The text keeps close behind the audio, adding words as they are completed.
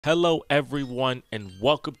Hello everyone and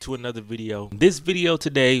welcome to another video. In this video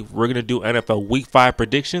today we're gonna do NFL week 5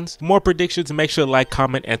 predictions. For more predictions, make sure to like,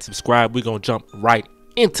 comment, and subscribe. We're gonna jump right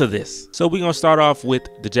into this. So we're gonna start off with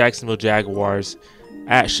the Jacksonville Jaguars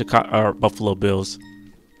at Buffalo Bills.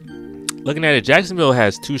 Looking at it, Jacksonville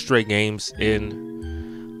has 2 straight games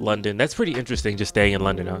in London. That's pretty interesting, just staying in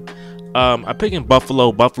London, huh? I'm picking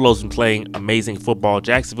Buffalo. Buffalo's been playing amazing football.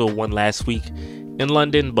 Jacksonville won last week in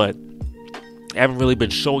London, but they haven't really been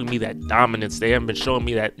showing me that dominance. They haven't been showing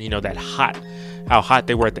me that, how hot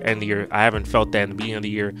they were at the end of the year. I haven't felt that in the beginning of the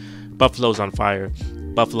year. Buffalo's on fire.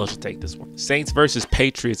 Buffalo should take this one. Saints versus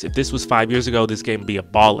Patriots. If this was 5 years ago, this game would be a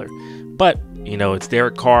baller. But, it's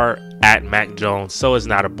Derek Carr at Mac Jones, so it's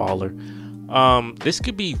not a baller. This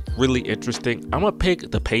could be really interesting. I'm going to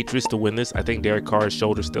pick the Patriots to win this. I think Derek Carr's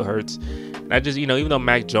shoulder still hurts. And I just, even though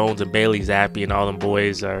Mac Jones and Bailey Zappi and all them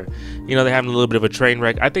boys are, they're having a little bit of a train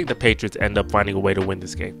wreck, I think the Patriots end up finding a way to win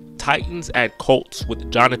this game. Titans at Colts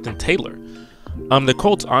with Jonathan Taylor. The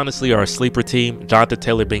Colts honestly are a sleeper team. Jonathan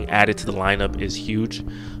Taylor being added to the lineup is huge.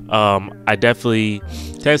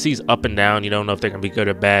 Tennessee's up and down. You don't know if they're going to be good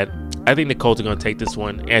or bad. I think the Colts are going to take this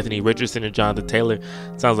one. Anthony Richardson and Jonathan Taylor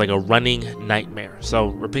sounds like a running nightmare. So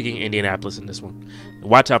we're picking Indianapolis in this one.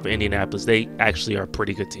 Watch out for Indianapolis. They actually are a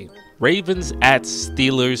pretty good team. Ravens at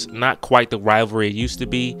Steelers. Not quite the rivalry it used to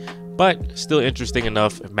be, but still interesting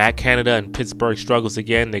enough. If Matt Canada and Pittsburgh struggles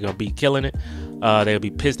again, they're going to be killing it. They'll be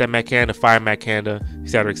pissed at Matt Canada, fire Matt Canada,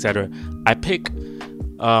 etc., etc. I think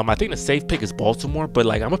the safe pick is Baltimore, but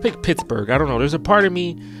I'm going to pick Pittsburgh. I don't know. There's a part of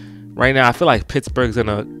me right now, I feel like Pittsburgh's going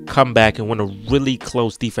to come back and win a really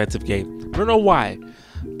close defensive game. I don't know why,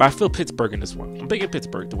 but I feel Pittsburgh in this one. I'm picking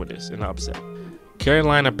Pittsburgh to win this in the upset.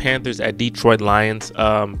 Carolina Panthers at Detroit Lions.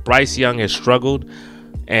 Bryce Young has struggled,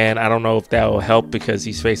 and I don't know if that will help because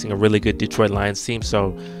he's facing a really good Detroit Lions team.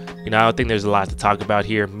 So, I don't think there's a lot to talk about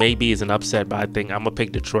here. Maybe it's an upset, but I think I'm going to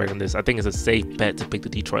pick Detroit on this. I think it's a safe bet to pick the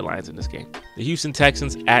Detroit Lions in this game. The Houston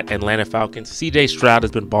Texans at Atlanta Falcons. CJ Stroud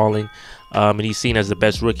has been balling, and he's seen as the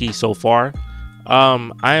best rookie so far.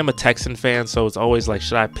 I am a Texan fan, so it's always like,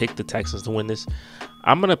 should I pick the Texans to win this?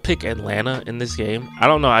 I'm going to pick Atlanta in this game. I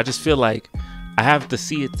don't know. I just feel like I have to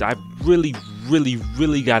see it. I really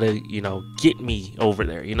got to, get me over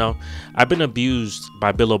there. I've been abused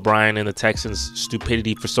by Bill O'Brien and the Texans'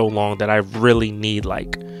 stupidity for so long that I really need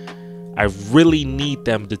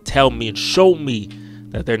them to tell me and show me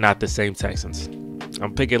that they're not the same Texans.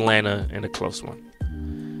 I'm picking Atlanta in a close one.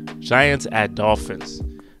 Giants at Dolphins.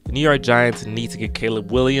 The New York Giants need to get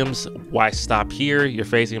Caleb Williams. Why stop here? You're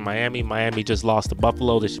facing Miami. Miami just lost to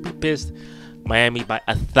Buffalo. They should be pissed. Miami by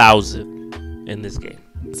 1,000 in this game.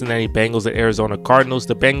 Cincinnati Bengals at Arizona Cardinals.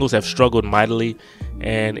 The Bengals have struggled mightily.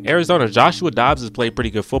 And Arizona, Joshua Dobbs has played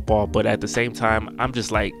pretty good football. But at the same time, I'm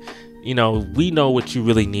just like, we know what you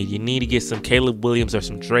really need. You need to get some Caleb Williams or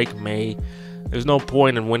some Drake May. There's no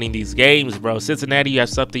point in winning these games, bro. Cincinnati, you have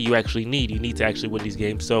something you actually need. You need to actually win these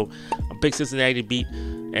games. So I'm picking Cincinnati to beat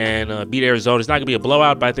Arizona. It's not going to be a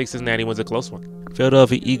blowout, but I think Cincinnati wins a close one.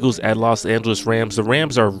 Philadelphia Eagles at Los Angeles Rams. The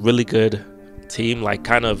Rams are a really good team.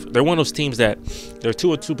 They're one of those teams that they're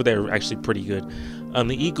 2-2, but they're actually pretty good.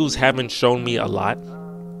 The Eagles haven't shown me a lot.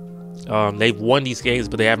 They've won these games,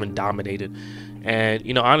 but they haven't dominated.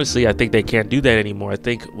 And, honestly, I think they can't do that anymore. I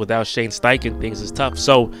think without Shane Steichen, things is tough.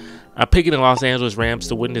 So I'm picking the Los Angeles Rams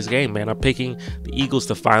to win this game, man. I'm picking the Eagles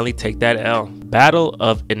to finally take that L. Battle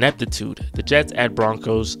of ineptitude. The Jets at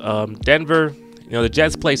Broncos. Denver, the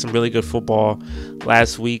Jets played some really good football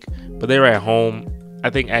last week, but they were at home. I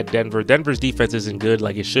think at Denver, Denver's defense isn't good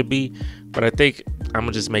like it should be, but I think I'm going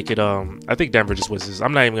to just make it, I think Denver just wins this.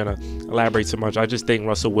 I'm not even going to elaborate so much. I just think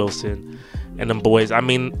Russell Wilson and them boys,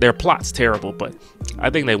 their plot's terrible, but I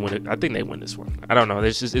think they win it. I think they win this one. I don't know.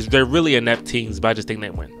 They're really inept teams, but I just think they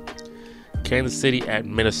win. Kansas City at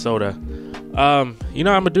Minnesota. I'm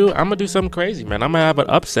gonna do something crazy, man. I'm gonna have an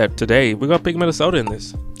upset today. We're gonna pick Minnesota in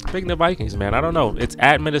this. I'm picking the Vikings, man. I don't know. It's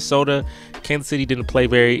at Minnesota. Kansas City didn't play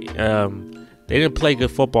they didn't play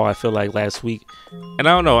good football, I feel like, last week. And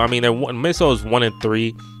I don't know. Minnesota's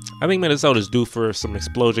 1-3. I think Minnesota's due for some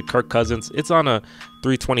explosion. Kirk Cousins, it's on a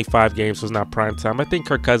 3:25 game, so it's not prime time. I think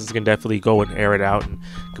Kirk Cousins can definitely go and air it out and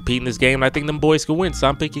compete in this game. And I think them boys can win. So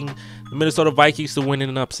I'm picking the Minnesota Vikings to win in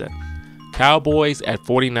an upset. Cowboys at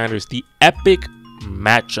 49ers, the epic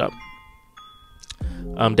matchup.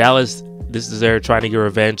 Dallas, this is their trying to get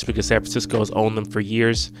revenge because San Francisco has owned them for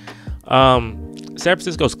years. San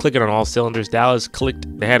Francisco's clicking on all cylinders. Dallas clicked.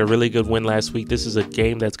 They had a really good win last week. This is a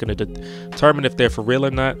game that's going to determine if they're for real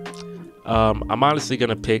or not. I'm honestly going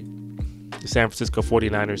to pick the San Francisco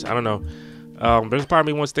 49ers. I don't know. There's part of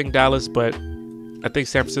me wants to think Dallas, but I think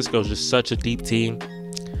San Francisco is just such a deep team.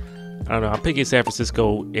 I don't know. I'm picking San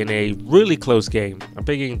Francisco in a really close game. I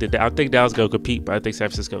think Dallas going to compete, but I think San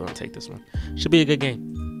Francisco going to take this one. Should be a good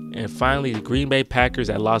game. And finally, the Green Bay Packers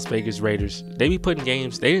at Las Vegas Raiders. They be putting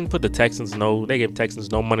games. They didn't put the Texans they gave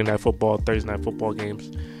Texans no Monday Night Football, Thursday Night Football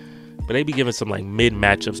games. But they be giving some like mid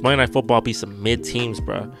matchups. Monday Night Football be some mid teams,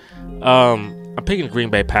 bro. I'm picking the Green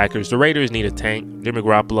Bay Packers. The Raiders need a tank. Jimmy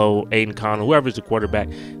Garoppolo, Aiden Connell, whoever's the quarterback,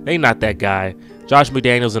 they not that guy. Josh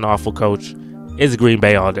McDaniels an awful coach. It's Green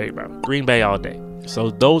Bay all day, bro. Green Bay all day. So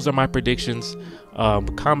those are my predictions.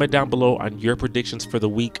 Comment down below on your predictions for the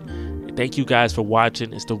week. Thank you guys for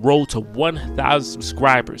watching. It's the road to 1,000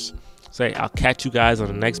 subscribers. I'll catch you guys on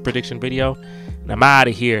the next prediction video. And I'm out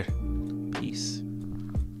of here.